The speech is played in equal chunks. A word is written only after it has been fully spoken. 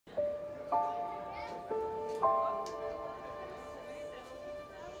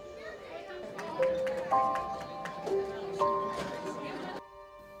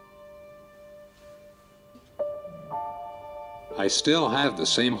I still have the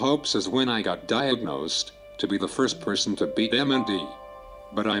same hopes as when I got diagnosed, to be the first person to beat MND.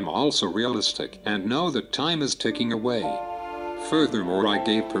 But I'm also realistic and know that time is ticking away. Furthermore, I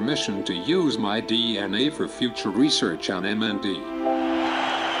gave permission to use my DNA for future research on MND.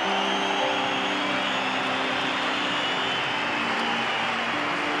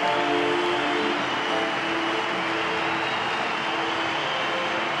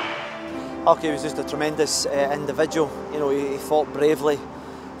 He was just a tremendous individual. You know, he fought bravely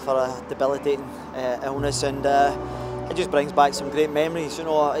for a debilitating illness, and it just brings back some great memories. You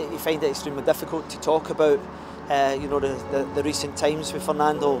know, you find it extremely difficult to talk about, you know, the recent times with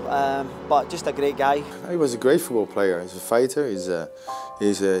Fernando, but just a great guy. He was a great football player. He's a fighter. He's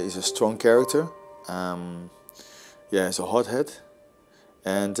a strong character. Yeah, he's a hothead,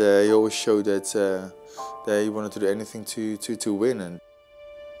 and he always showed that he wanted to do anything to win. And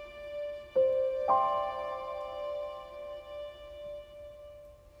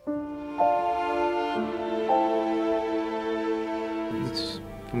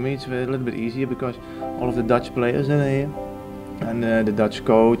for me it's a little bit easier because all of the Dutch players are here, and the Dutch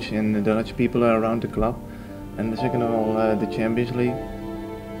coach and the Dutch people are around the club, and the second of all the Champions League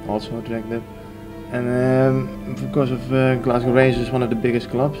also attractive, and because of Glasgow Rangers is one of the biggest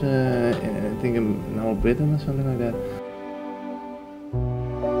clubs I think in whole Britain or something like that.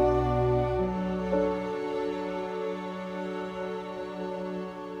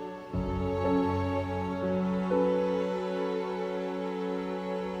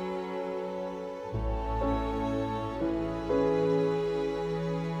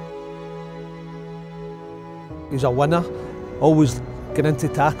 He's a winner, always getting into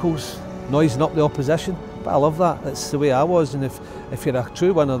tackles, noising up the opposition, but I love that. That's the way I was, and if you're a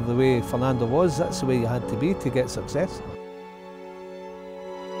true winner the way Fernando was, that's the way you had to be to get success.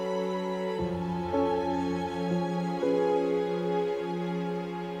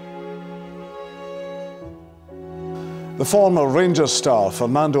 The former Rangers star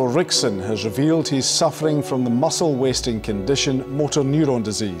Fernando Ricksen has revealed he's suffering from the muscle-wasting condition Motor Neurone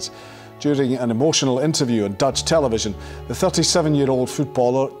Disease. During an emotional interview on Dutch television, the 37-year-old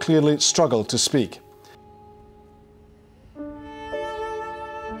footballer clearly struggled to speak.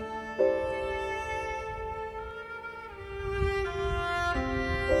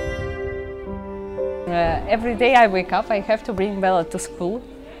 Every day I wake up, I have to bring Bella to school.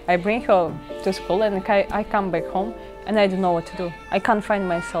 I bring her to school and I come back home and I don't know what to do. I can't find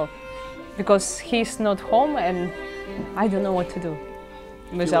myself because he's not home and I don't know what to do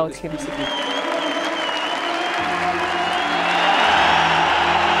without him.